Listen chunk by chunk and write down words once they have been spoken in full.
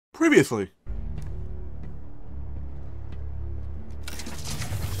Previously.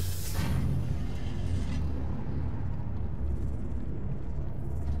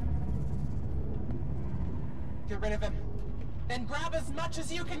 Get rid of him. Then grab as much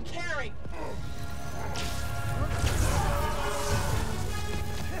as you can carry.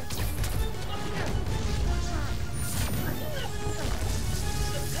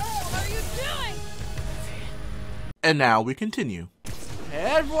 What are you doing? And now we continue.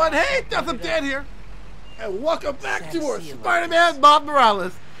 Hey everyone, hey, Nothing Dan here. And welcome back to our Spider-Man Miles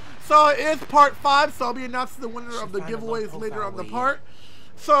Morales. So it's part 5, so I'll be announcing the winner of the giveaways later on the part.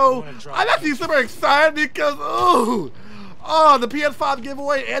 So I'm actually super excited because the Ps5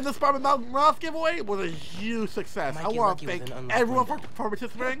 giveaway and the Spider-Man Miles Morales giveaway was a huge success. I want to thank everyone for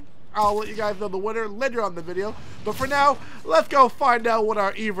participating. I'll let you guys know the winner later on the video. But for now, let's go find out what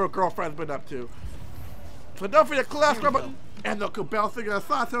our evil girlfriend's been up to. So don't forget to click that subscribe button and the bell so you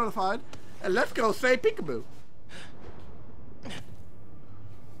get notified. And let's go say peekaboo.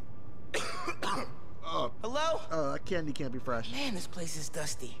 Hello? Oh, that candy can't be fresh. Man, this place is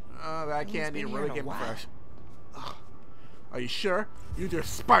dusty. Oh, that candy really getting fresh. Are you sure? Use your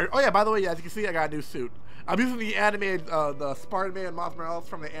Spider. Oh yeah, by the way, as you can see, I got a new suit. I'm using the animated, the Spider-Man and Miles Morales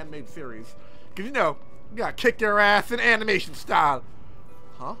from the animated series. Cause you know, you gotta kick your ass in animation style.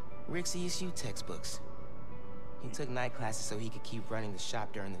 Huh? Rick's ESU textbooks. He took night classes so he could keep running the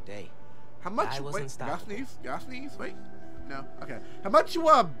shop during the day. How much? Wait, got sneeze? Got sneeze? Wait. No. Okay. How much you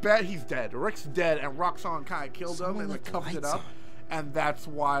bet he's dead? Rick's dead, and Roxxon kind of killed him and like covered it up, and that's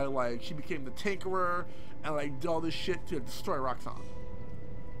why like she became the Tinkerer and like did all this shit to destroy Roxxon.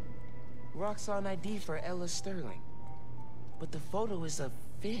 Roxxon ID for Ella Sterling, but the photo is of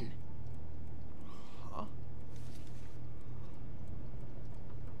Finn. Huh?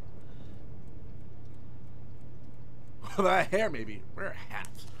 That hair, maybe. Wear a hat.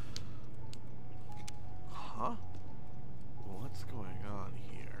 Huh? What's going on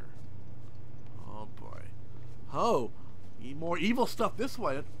here? Oh boy. Oh, more evil stuff this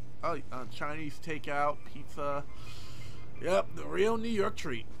way. Oh, Chinese takeout, pizza. Yep, the real New York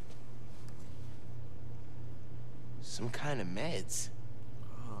treat. Some kind of meds.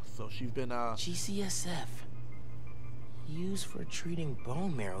 Oh, so she's been GCSF. Used for treating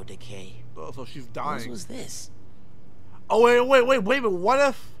bone marrow decay. Oh, so she's dying. What was this? Oh wait, but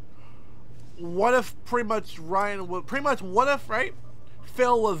what if pretty much Ryan was what if, right?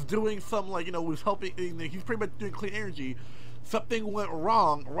 Phil was doing some, like, you know, was helping, he's pretty much doing clean energy. Something went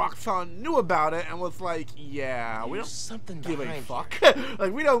wrong. Roxxon knew about it and was like, yeah, we don't give a fuck.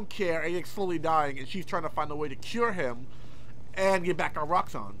 Like, we don't care. And he's slowly dying, and she's trying to find a way to cure him and get back on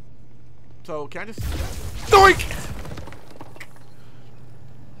Roxxon. So can I just doink?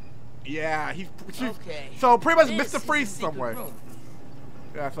 Yeah, okay. So pretty much Mr. Freeze somewhere.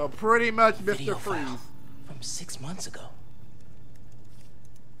 Yeah, so pretty much Mr. Freeze. From 6 months ago.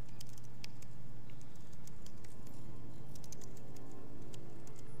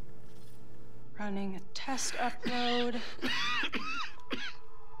 Running a test upload.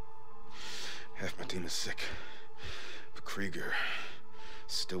 Half my team is sick, but Krieger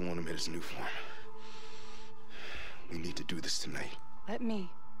still want him in his new form. We need to do this tonight. Let me.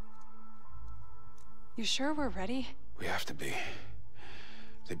 You sure we're ready? We have to be.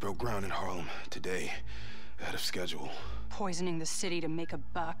 They broke ground in Harlem today, ahead of schedule. Poisoning the city to make a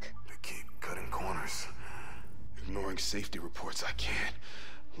buck. They keep cutting corners, ignoring safety reports. I can't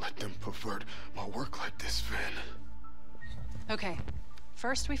let them pervert my work like this, Finn. Okay,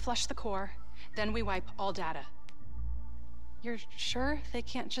 first we flush the core, then we wipe all data. You're sure they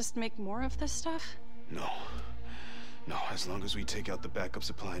can't just make more of this stuff? No, as long as we take out the backup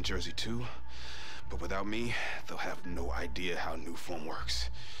supply in Jersey too. But without me, they'll have no idea how new form works.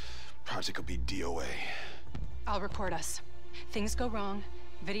 Project will be DOA. I'll record us. Things go wrong,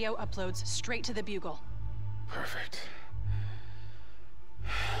 video uploads straight to the Bugle. Perfect.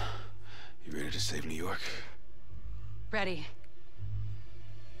 You ready to save New York? Ready.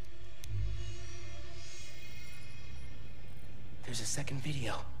 There's a second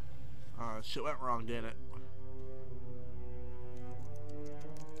video. Shit went wrong, didn't it?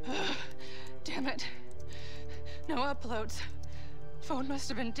 Damn it. No uploads. Phone must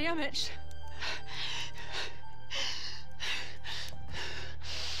have been damaged.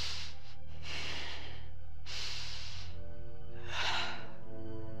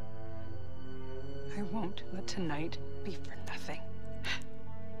 I won't let tonight be for nothing.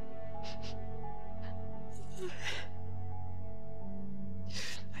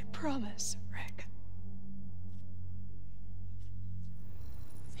 I promise, Rick.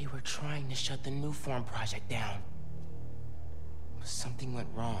 They were trying to shut the New Form project down. Something went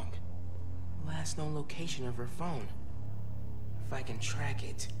wrong. Last known location of her phone. If I can track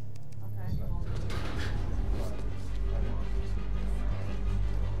it.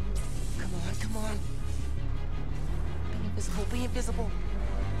 Come on, come on. Be invisible, be invisible.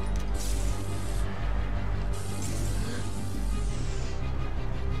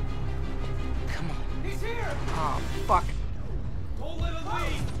 Come on. He's here! Oh, fuck. Don't let him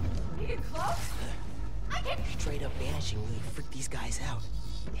leave! You get close? I can... Straight up vanishing really freak these guys out.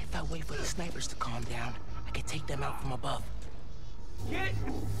 If I wait for the snipers to calm down, I can take them out from above. Get!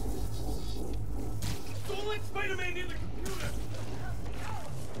 Don't let Spider-Man near the computer!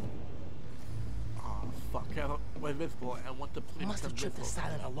 Oh, fuck. I'm invisible. I want the police Must to have tripped a invisible.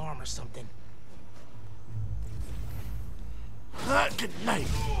 silent alarm or something. Good night.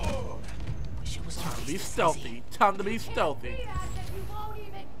 Wish it was Time to always be this stealthy. easy. Time to be stealthy. Beat us and you won't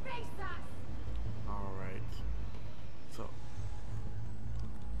even face us! Alright. So.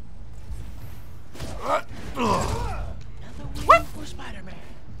 Another win for Spider-Man.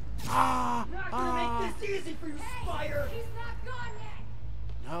 Not gonna make this easy for you, Spire! He's not gone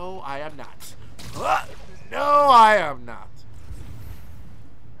yet! No, I am not. No, I am not.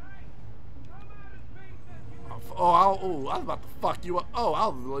 I was about to fuck you up. Oh, I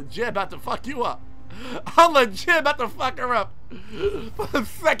was legit about to fuck you up. I'm legit about to fuck her up. For a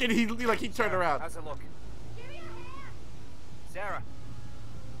second, he turned around. How's it look? Give me a hand! Sarah,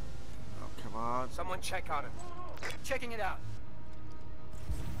 Oh, come on. someone check on him. Checking it out.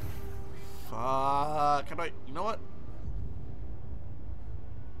 Fuck. Can I? You know what?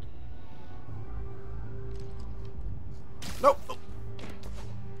 Nope. Oh.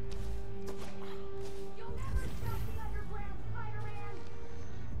 You'll never stop the underground, Spider-Man!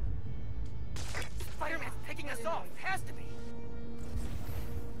 Spider-Man's picking us off. Has to be.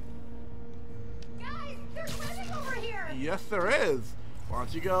 Guys, there's living over here! Yes, there is. Why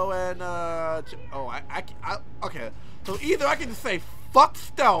don't you go and okay. So either I can just say fuck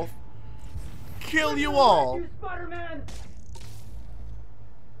stealth, kill you all. You, Spider-Man!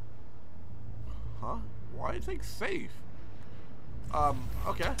 Huh? Why do you think safe?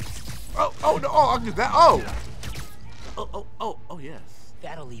 Okay. Oh no. Oh, I'll do that. Oh, yes.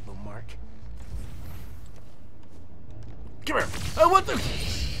 That'll leave a mark. Come here. I want the.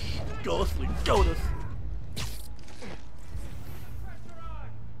 Go to sleep. Go to.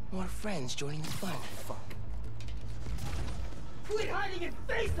 More friends joining the fun. Fuck. Quit hiding and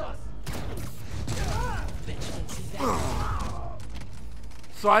face us! Bet you didn't see that.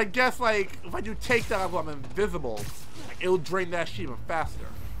 So I guess like if I do takedown while I'm invisible, like, it'll drain that shit even faster.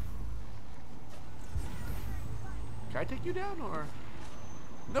 Can I take you down or?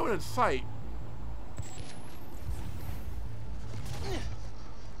 No one in sight.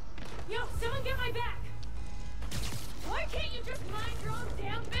 Yo, someone get my back! Why can't you just mind your own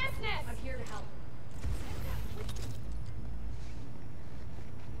damn business? I'm here to help.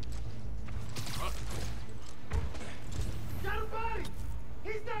 Got him, buddy!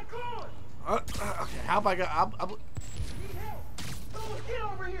 He's not gone! Okay, how about I'm Need help! Someone get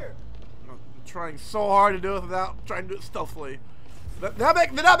over here! trying so hard to do it without trying to do it stealthily. They're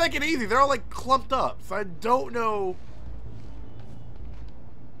not making it easy. They're all like clumped up, so I don't know.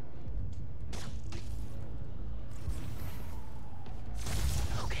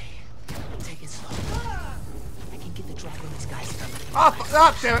 Okay, take it slow. I can get the drop on these guys.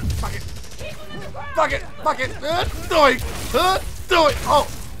 Ah, damn it! Fuck it! Fuck it! Fuck it! Do it! Do it!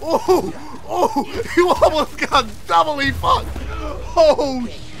 Oh! You almost got doubly fucked! Oh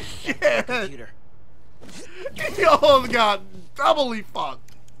shit! Computer. You almost got doubly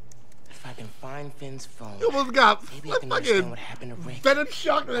fucked! If I can find Finn's phone, You almost got maybe I can understand fucking what happened to Rick. venom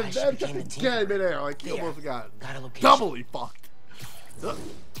shock and I then should venom became the shock team. again midair. Like you There. almost got Got a location. doubly fucked. Woo!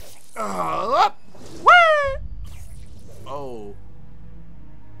 Oh.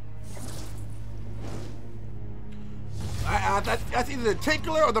 That's either the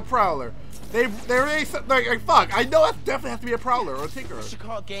Tinkler or the Prowler. They really like fuck. I know that definitely has to be a Prowler or a Tinkerer. Should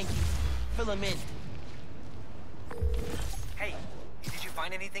call Genki. Fill him in. Hey, did you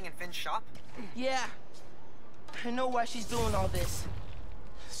find anything in Finn's shop? Yeah. I know why she's doing all this.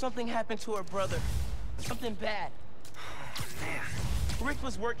 Something happened to her brother. Something bad. Man. Rick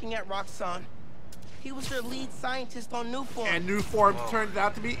was working at Roxxon. He was their lead scientist on Newform. And New Form turned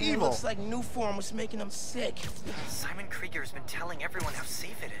out to be And evil. It looks like Newform was making him sick. Simon Krieger's been telling everyone how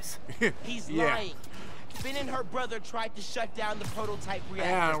safe it is. He's Yeah. lying. Finn and her brother tried to shut down the prototype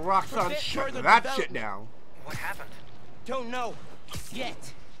reactor. And Roxxon Prevent shut further that shit development. down. What happened? Don't know.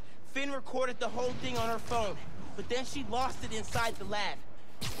 Yet. Finn recorded the whole thing on her phone, but then she lost it inside the lab.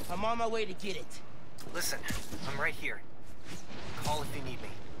 I'm on my way to get it. Listen, I'm right here. Call if you need me.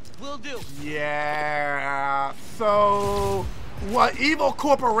 Will do. Yeah. So, what? Evil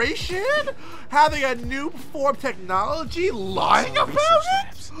corporation having a new form of technology, lying about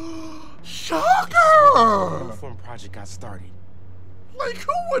it? Shocker! Uniform project got started. Like,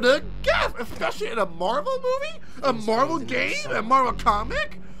 who would have guessed? Especially in a Marvel movie, a Marvel game, a Marvel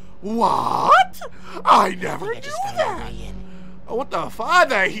comic. What? I never knew that. Oh, what the fuck?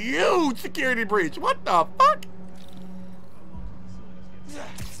 That's a huge security breach. What the fuck?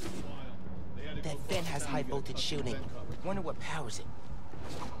 That vent has high voltage shooting. Wonder what powers it.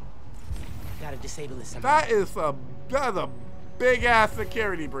 Gotta disable it somehow. That is a big ass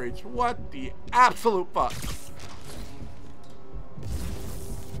security breach. What the absolute fuck?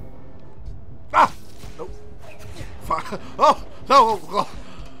 Ah! Nope. Fuck. Oh no!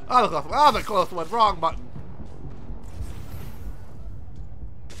 That was a close one. Wrong button.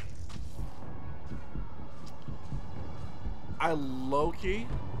 I low-key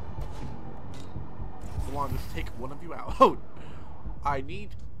want to just take one of you out. Oh, I need.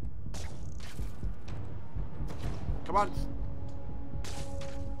 Come on.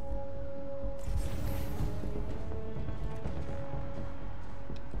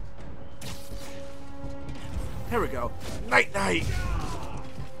 Here we go. Night night.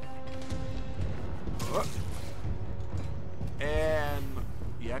 And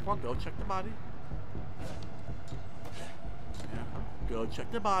yeah, come on, go check the body. Go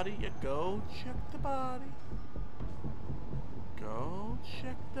check the body. Yeah, go check the body. Go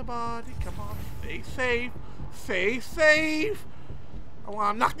check the body. Come on, stay safe. Stay safe. I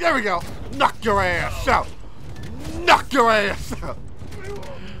want to knock. There we go. Knock your ass out. Knock your ass out.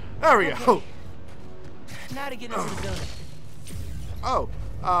 There we go. Now to get into the building. Oh.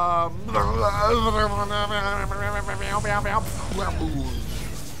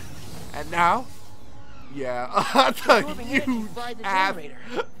 And now. Yeah, that's a huge ass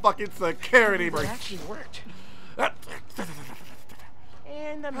fucking security breach. It actually worked.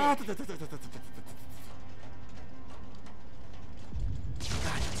 And I'm in. Got it.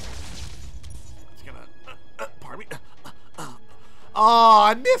 It's gonna. Pardon me. Oh,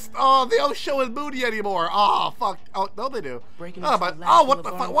 I missed. Oh, they don't show his booty anymore. Oh, fuck. Oh, no, they do. Oh, but what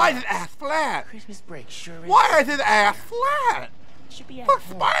the fuck? Why is his ass flat? Christmas break sure is. Why is his ass flat? Should be at Fuck,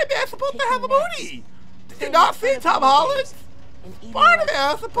 home. Spider-Man's supposed to have a booty. Did you not see Tom Holland?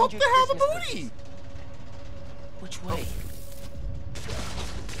 Spider-Man's supposed to have a booty. Which way?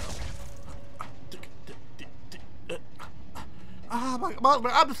 Oh my,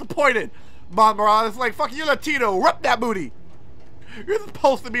 I'm disappointed. Mon Morales, like, fuck, you're Latino. Rep that booty. You're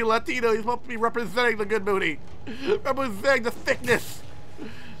supposed to be Latino. You're supposed to be representing the good booty. Representing the thickness.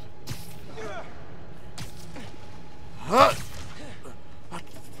 Huh?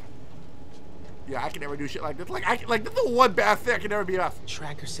 Yeah, I can never do shit like this. Like, this is the one bad thing I can never be us.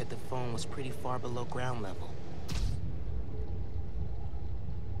 Tracker said the phone was pretty far below ground level.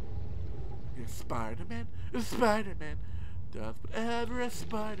 You're Spider-Man. Spider-Man does whatever a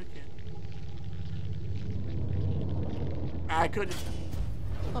spider can. I couldn't.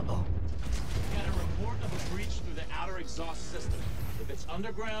 Uh-oh. Got a report of a breach through the outer exhaust system. If it's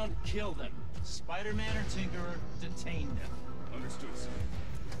underground, kill them. Spider-Man or Tinkerer, detain them. Understood, sir.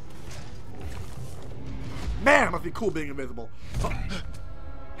 Man, it must be cool being invisible.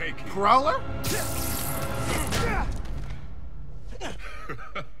 Hey, kid. Prowler?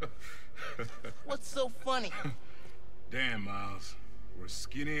 What's so funny? Damn, Miles. We're a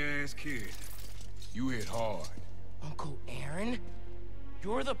skinny-ass kid. You hit hard. Uncle Aaron?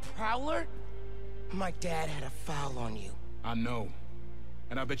 You're the Prowler? My dad had a foul on you. I know.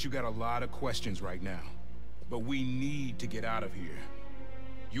 And I bet you got a lot of questions right now. But we need to get out of here.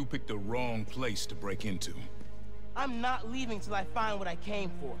 You picked the wrong place to break into. I'm not leaving till I find what I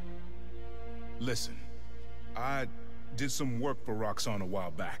came for. Listen, I did some work for Roxxon a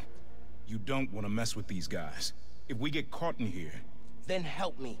while back. You don't want to mess with these guys. If we get caught in here... Then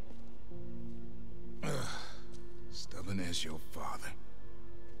help me. Stubborn as your father.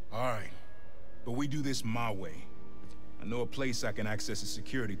 Alright, but we do this my way. I know a place I can access a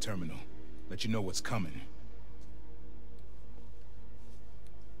security terminal. Let you know what's coming.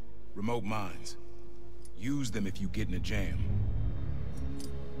 Remote mines. Use them if you get in a jam.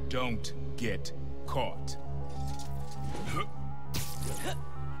 Don't get caught.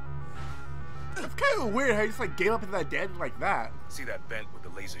 It's kind of weird how you just like gave up into that dead like that. See that vent with the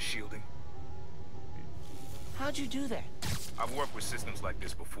laser shielding? How'd you do that? I've worked with systems like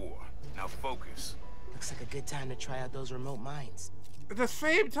this before. Now focus. Looks like a good time to try out those remote mines. At the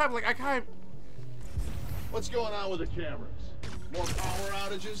same time, like I kind of... What's going on with the cameras? More power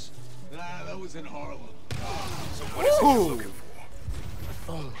outages? Nah, that was in Harlem. So what is it you're looking for? A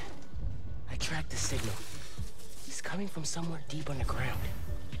phone. I tracked the signal. It's coming from somewhere deep underground.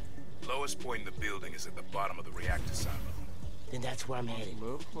 Lowest point in the building is at the bottom of the reactor silo. Then that's where I'm headed.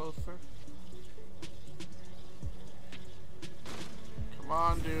 Move closer. Come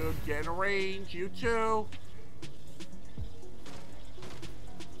on, dude. Get in range. You too.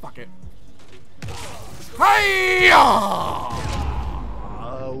 Fuck it. Hey!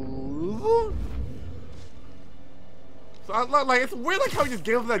 So like it's weird like how he just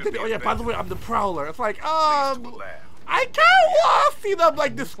gave him that. Oh yeah, by the way, I'm the Prowler. It's like I kind of want to see them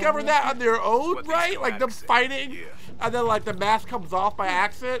like discover that on their own, right? Like them fighting, and then like the mask comes off by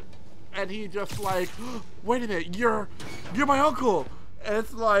accident, and he just like, wait a minute, you're my uncle. And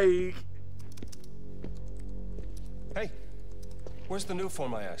it's like, hey, where's the new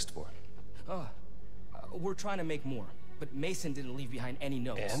form I asked for? We're trying to make more, but Mason didn't leave behind any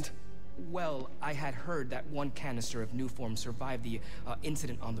notes. And? Well, I had heard that one canister of new form survived the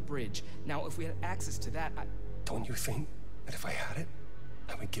incident on the bridge. Now, if we had access to that, Don't you think that if I had it,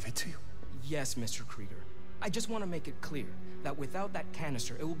 I would give it to you? Yes, Mr. Krieger. I just want to make it clear that without that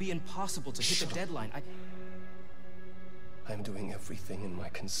canister, it will be impossible to hit the deadline. I'm doing everything in my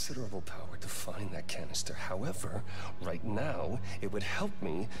considerable power to find that canister. However, right now, it would help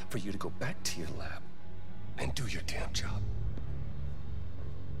me for you to go back to your lab and do your damn job.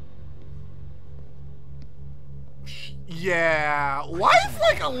 yeah. Why is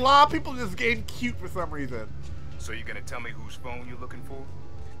like a lot of people in this game cute for some reason? So you're gonna tell me whose phone you're looking for?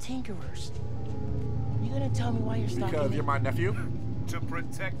 Tinkerers. You gonna tell me why you're stopping Because me? you're my nephew? To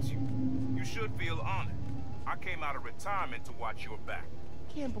protect you. You should feel honored. I came out of retirement to watch your back.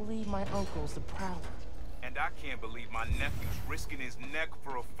 Can't believe my uncle's the Prowler. And I can't believe my nephew's risking his neck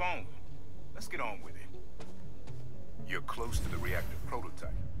for a phone. Let's get on with it. You're close to the reactor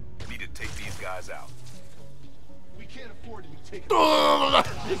prototype. Need to take these guys out. We can't afford to be taken. I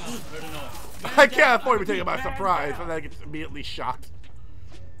can't afford to be taken by surprise, and then I get immediately shocked.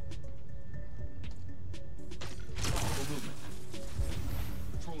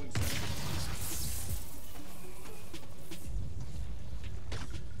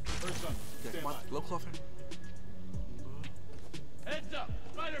 Come on, a little closer. Heads up!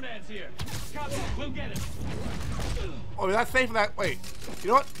 Spider-Man's here! Copy, we'll get him! Oh, that's safe for that. Wait. You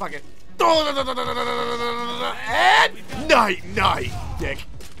know what? Fuck it. And night, dick.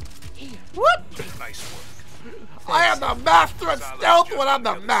 What? Nice work. I am the master at stealth when I'm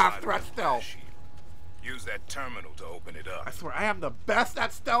the master at stealth. Use that terminal to open it up. I swear, I am the best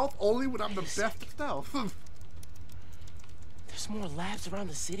at stealth only when I'm the best at stealth. There's more labs around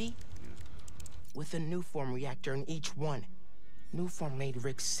the city? With a new form reactor in each one. New form made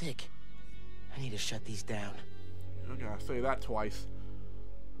Rick sick. I need to shut these down. I gotta say that twice.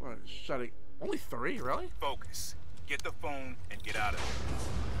 What, shutting? Only 3, really? Focus. Get the phone and get out of here.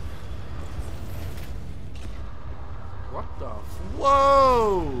 What the?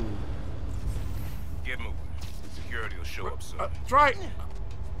 Whoa! Get moving. Security will show up soon. Try.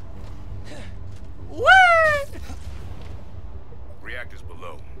 What? Reactors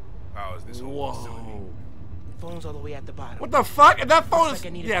below. Powers this whole facility. Whoa. Phone's all the way at the bottom. What the fuck? And that phone is. Looks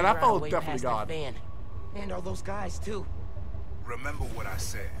like I need to Yeah, that figure out a phone's way definitely past that gone. fan. And all those guys, too. Remember what I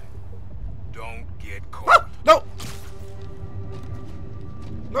said. Don't get caught. No!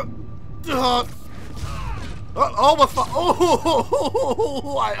 No! Almost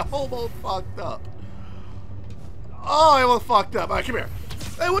oh, I almost fucked up. Oh, I almost fucked up. All right, come here.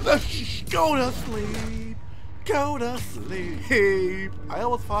 Hey, what the go to sleep. Go to sleep. I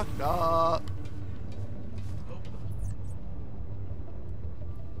almost fucked up.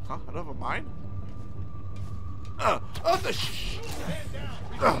 Huh? Another mine? Oh,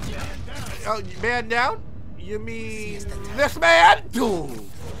 the man down? You mean this man? Dude.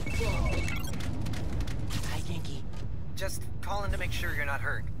 Hi, Yankee. Just calling to make sure you're not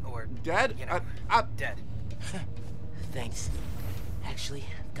hurt, or Dead? you know, I'm dead. Thanks. Actually,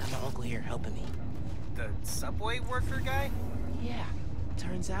 got my uncle here helping me. The subway worker guy? Yeah.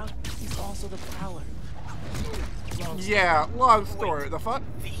 Turns out he's also the Prowler. Yeah, long story. The fuck?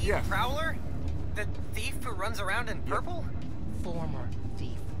 The Yeah. Prowler? The thief who runs around in purple? Former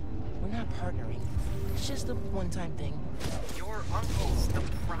thief. We're not partnering. It's just a one-time thing. Your uncle's the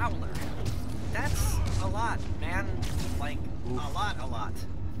Prowler. That's a lot, man. Like, a lot.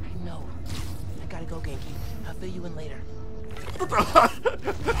 I know. I gotta go, Genki. I'll fill you in later.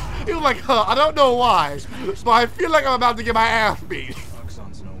 He was like, I don't know why, but I feel like I'm about to get my ass beat.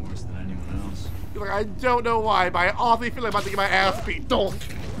 Roxxon's no worse than anyone else. He's like, I don't know why, but I honestly feel like I'm about to get my ass beat. Don't.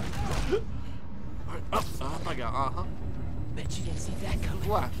 Oh my god, Bet you didn't see that coming.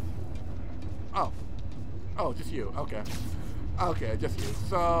 left. Oh. Oh, just you. Okay. Okay, just you.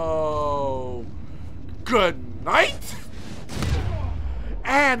 So, good night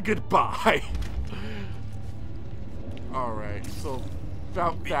and goodbye. All right. So,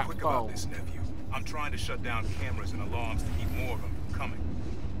 about Be that quick phone. about this, nephew. I'm trying to shut down cameras and alarms to keep more of them from coming.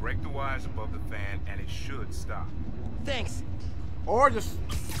 Break the wires above the fan, and it should stop. Thanks. Or just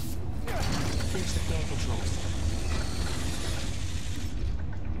Fix the fan controls.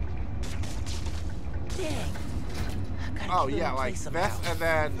 Dang. oh yeah, like this, and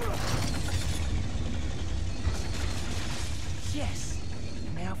then Yes.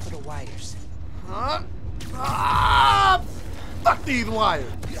 Now for the wires. huh? Ah! Fuck these wires.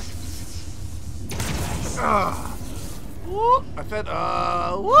 Whoop. I said,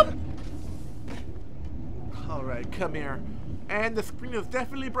 whoop. All right, come here. And the screen is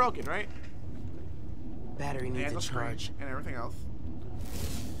definitely broken, right? Battery needs And a the screen charge. and everything else.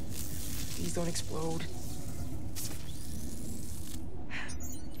 Please don't explode.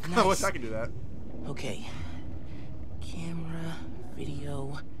 I wish I could do that. Okay. Camera,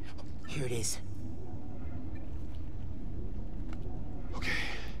 video. Here it is. Okay.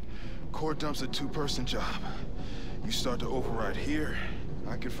 Core dump's a two-person job. You start to override here,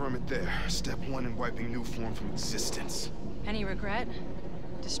 I confirm it there. Step 1 in wiping new form from existence. Any regret?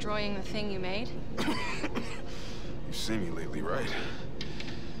 Destroying the thing you made? You've seen me lately, right?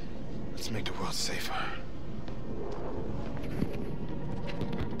 Let's make the world safer.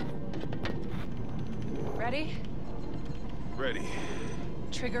 Ready? Ready.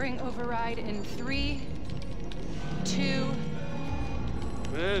 Triggering override in 3, 2...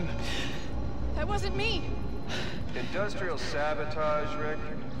 Man. That wasn't me! Industrial sabotage, Rick?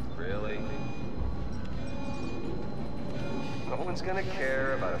 Really? No one's gonna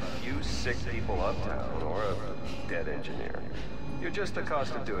care about a few sick people uptown or a dead engineer. You're just the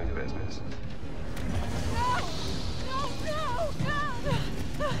cost of doing business. No! No, no, no!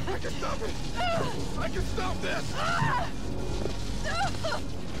 I can stop it! I can stop this! No!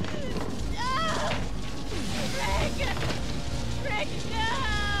 No! Rick! Rick, no!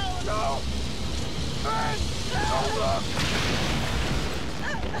 No! Man! Hold up!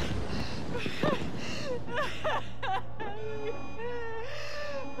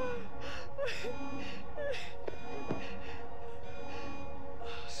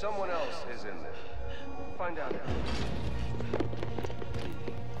 Someone else is in there. Find out.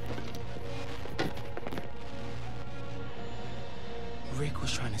 Rick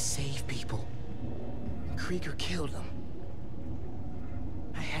was trying to save people. Krieger killed them.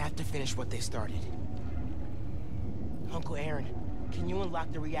 I have to finish what they started. Uncle Aaron, can you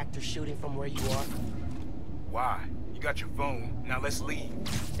unlock the reactor shooting from where you are? Why? You got your phone. Now let's leave.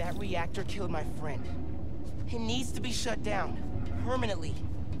 That reactor killed my friend. It needs to be shut down. Permanently.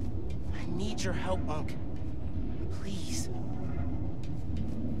 I need your help, Unc. Please.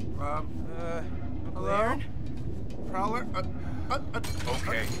 Uncle hello? Aaron? Prowler?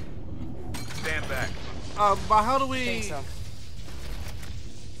 Okay. Stand back. But how do we... Thanks, Unc.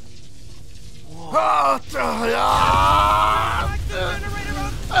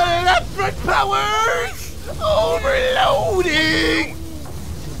 Electric powers! Overloading!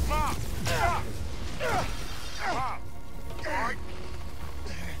 Mom! Stop! Mom! Alright?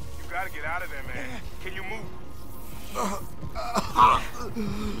 You gotta get out of there, man. Can you move? Down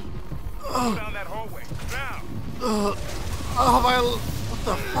that hallway. Now! What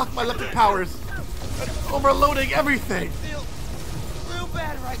the fuck? My electric powers. Overloading everything. Feel real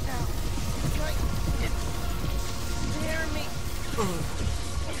bad right now. It's like it's tearing me.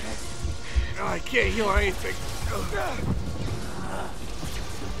 I can't heal anything.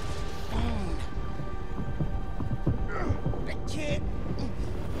 I can't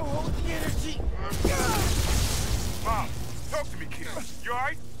hold the energy. Mom, talk to me, kid. You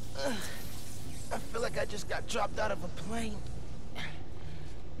alright? I feel like I just got dropped out of a plane.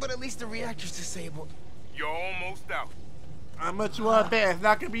 But at least the reactor's disabled. You're almost out. How much you want to bet? It's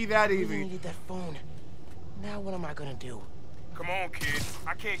not gonna be that I really easy. needed that phone. Now what am I gonna do? Come on, kid.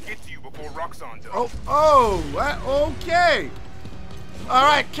 I can't get to you before Roxxon does. Okay. All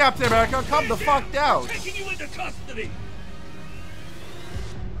right, Captain America, calm the fuck down. Taking you into custody.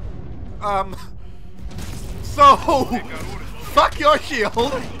 So, fuck your shield.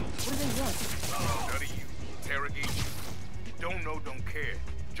 What do they want? Study you, interrogate you. Don't know, don't care.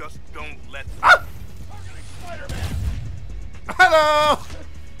 Just don't let them. Ah! Hello.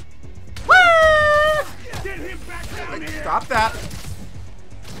 Woo! Get him back down here. Stop that.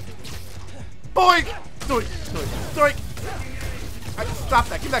 Boink! Doink! Doink! Doink! Stop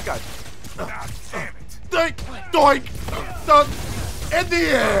that! Give that gun! Ah, damn it. Doink! Doink! Dunk! In the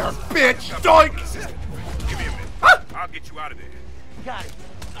air, bitch! Doink! Give get you out of there. Got it.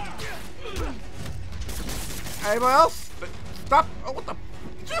 Anyone else? Stop. Oh, what the?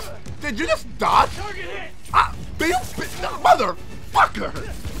 Did you just dodge? Target hit! Ah, motherfucker!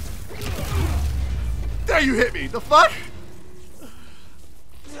 There you hit me. The fuck?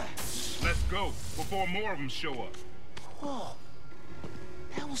 Let's go before more of them show up. Whoa.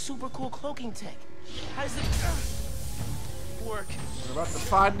 That was super cool cloaking tech. How does it work? We're about to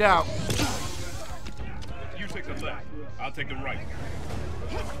find out. You take the left. I'll take the right.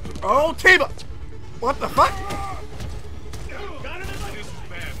 Oh, team up! What the fuck? This is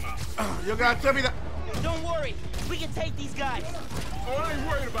bad, Miles. You gotta tell me that. Don't worry. We can take these guys. Oh, I ain't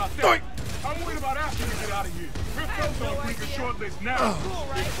worried about that. Doink! I'm worried about after you get out of here. We're both on a short list now. Cool,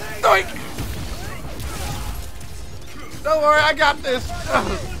 right? Doink! Don't worry, I got this.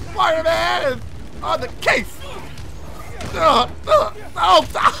 Spider-Man is on the case. Oh,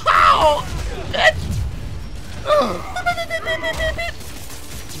 bitch!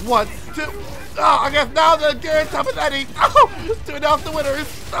 1, 2. Oh, I guess now the game top of that. Oh, to announce the winner is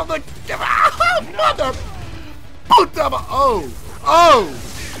something. Oh, mother! Boot double.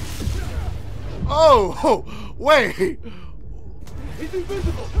 Oh, wait. He's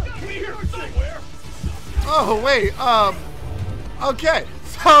invisible. Come here somewhere. Oh, wait, okay.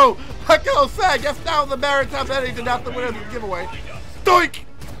 So, like I was saying, I guess now the maritime entity did not the winner of the giveaway. Doink!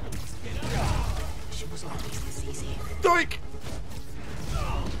 Doink!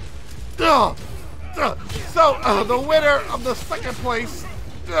 So, the winner of the second place,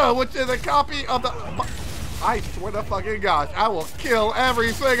 which is a copy of the... I swear to fucking gosh, I will kill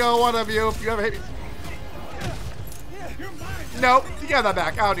every single one of you if you ever hit me. Nope, you got that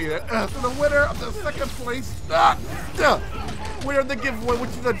back. I don't need it. So the winner of the second place, winner of the giveaway,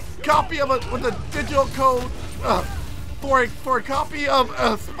 which is a copy of with a digital code for a copy of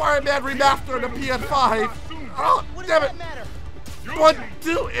Spider-Man Remaster on the PS5. Oh, damn it! 1,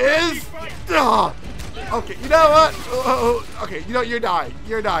 2 is. Okay, you know what? Okay, you know you're dying.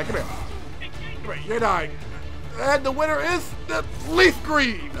 You're dying. Come here. You're dying. And the winner is the leaf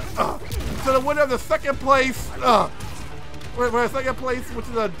green. So the winner of the second place. We're in second place, which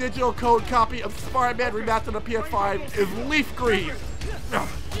is a digital code copy of Spider-Man Remastered on the PS5, is leaf green.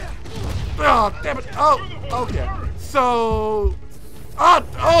 Oh, damn it. Oh, okay. So,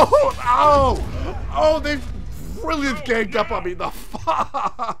 they really ganged up on me. The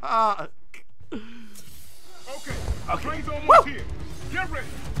fuck. Okay, train's almost here. Get ready.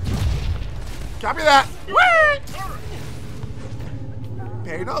 Copy that. Wait.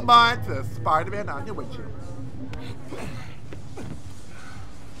 Pay no mind to Spider-Man on your windshield.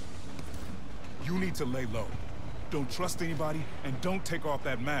 You need to lay low. Don't trust anybody, and don't take off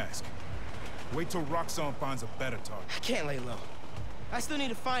that mask. Wait till Roxxon finds a better target. I can't lay low. I still need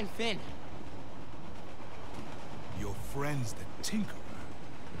to find Finn. Your friend's the Tinkerer.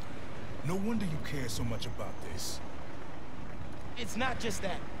 No wonder you care so much about this. It's not just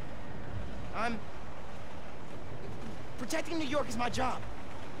that. Protecting New York is my job.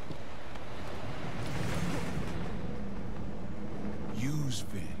 Use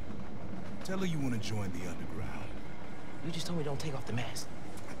Finn. Tell her you want to join the underground. You just told me don't take off the mask.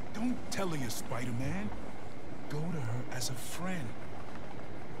 Don't tell her you're Spider-Man. Go to her as a friend.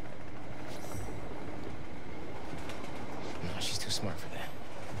 No, she's too smart for that.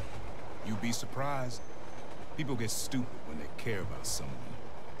 You'd be surprised. People get stupid when they care about someone.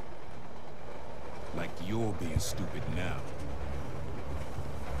 Like you're being stupid now.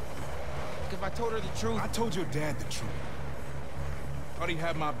 If I told her the truth... I told your dad the truth. Thought he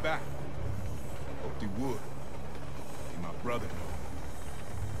had my back. Hoped he would. Be my brother.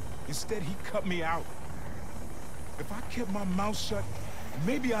 Instead, he cut me out. If I kept my mouth shut,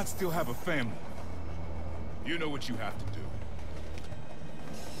 maybe I'd still have a family. You know what you have to do.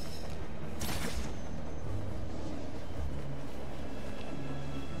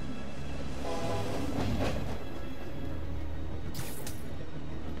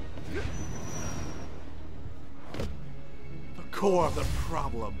 Core of the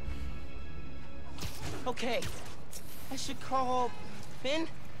problem. Okay, I should call Finn?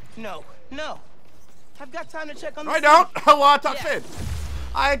 No. I've got time to check on the city. I want to talk to Finn.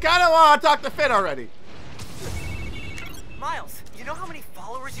 I kind of want to talk to Finn already. Miles, you know how many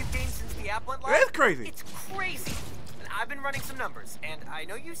followers you've gained since the app went live? It's crazy. It's crazy. And I've been running some numbers, and I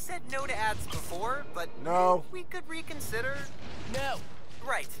know you said no to ads before, but no. We could reconsider. No.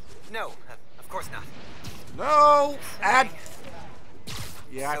 Right. No, of course not. No. Ad.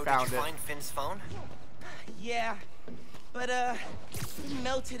 Yeah, so I found did you it. find Finn's phone? Yeah, but it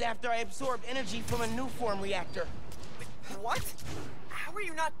melted after I absorbed energy from a new form reactor. Wait, what? How are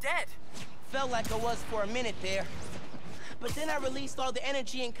you not dead? Felt like I was for a minute there. but then I released all the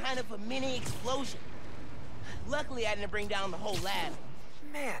energy in kind of a mini explosion. Luckily, I didn't bring down the whole lab.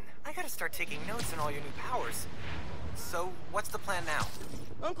 Man, I gotta start taking notes on all your new powers. So, what's the plan now?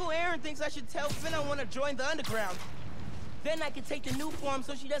 Uncle Aaron thinks I should tell Finn I want to join the underground. Then I can take the new form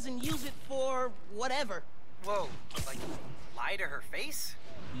so she doesn't use it for whatever. Whoa, like lie to her face?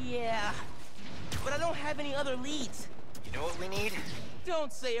 Yeah, but I don't have any other leads. You know what we need?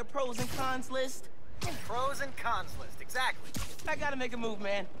 Don't say a pros and cons list. Pros and cons list, exactly. I gotta make a move,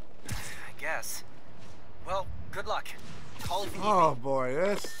 man. I guess. Well, good luck. Call if you need Oh me. boy,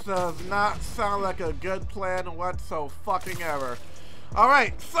 this does not sound like a good plan whatsoever.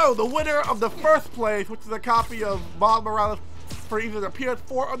 Alright, so the winner of the first place, which is a copy of Miles Morales for either the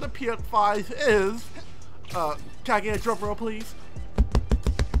PS4 or the PS5 is... can I get a drum roll, please?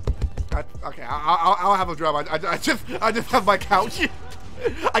 Okay, I'll have a drum. I just have my couch.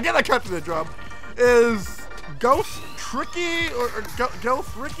 I get a cut to the drum. Is Ghost Tricky or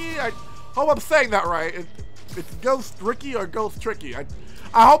Ghost Ricky? I hope I'm saying that right. It's Ghost Ricky or Ghost Tricky. I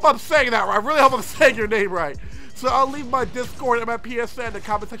hope I'm saying that right. I really hope I'm saying your name right. So I'll leave my Discord and my PSN in the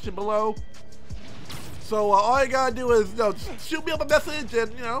comment section below. So all you gotta do is shoot me up a message,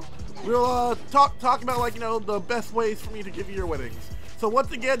 and we'll talk about like the best ways for me to give you your winnings. So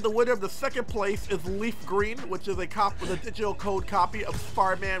once again, the winner of the second place is Leaf Green, which is a digital code copy of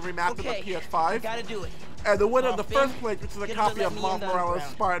Spider-Man Remastered on PS5. I gotta do it. And the winner of the first place, which is a copy of Miles Morales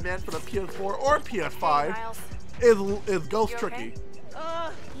Spider-Man for the PS4 or PS5, is Ghost Tricky.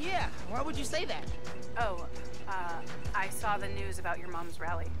 Yeah. Why would you say that? Oh, I saw the news about your mom's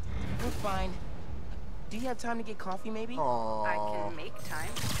rally. I'm fine. Do you have time to get coffee, maybe? Aww. I can make time.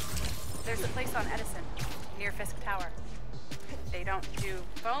 There's a place on Edison, near Fisk Tower. They don't do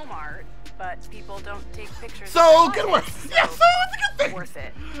foam art, but people don't take pictures. So good work. Yeah, so it's a good thing. Worth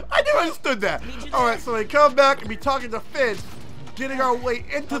it. I never understood that. All right, so we come back and be talking to Finn, getting our way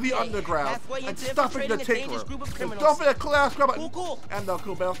into the underground and stopping the Tinkerer. And don't forget to class, grab button, and the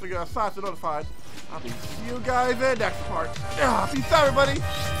cool bell so you get assigned to notified. I'll be see you guys in the next part. Yeah, peace out, everybody.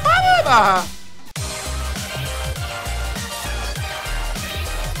 Bye bye.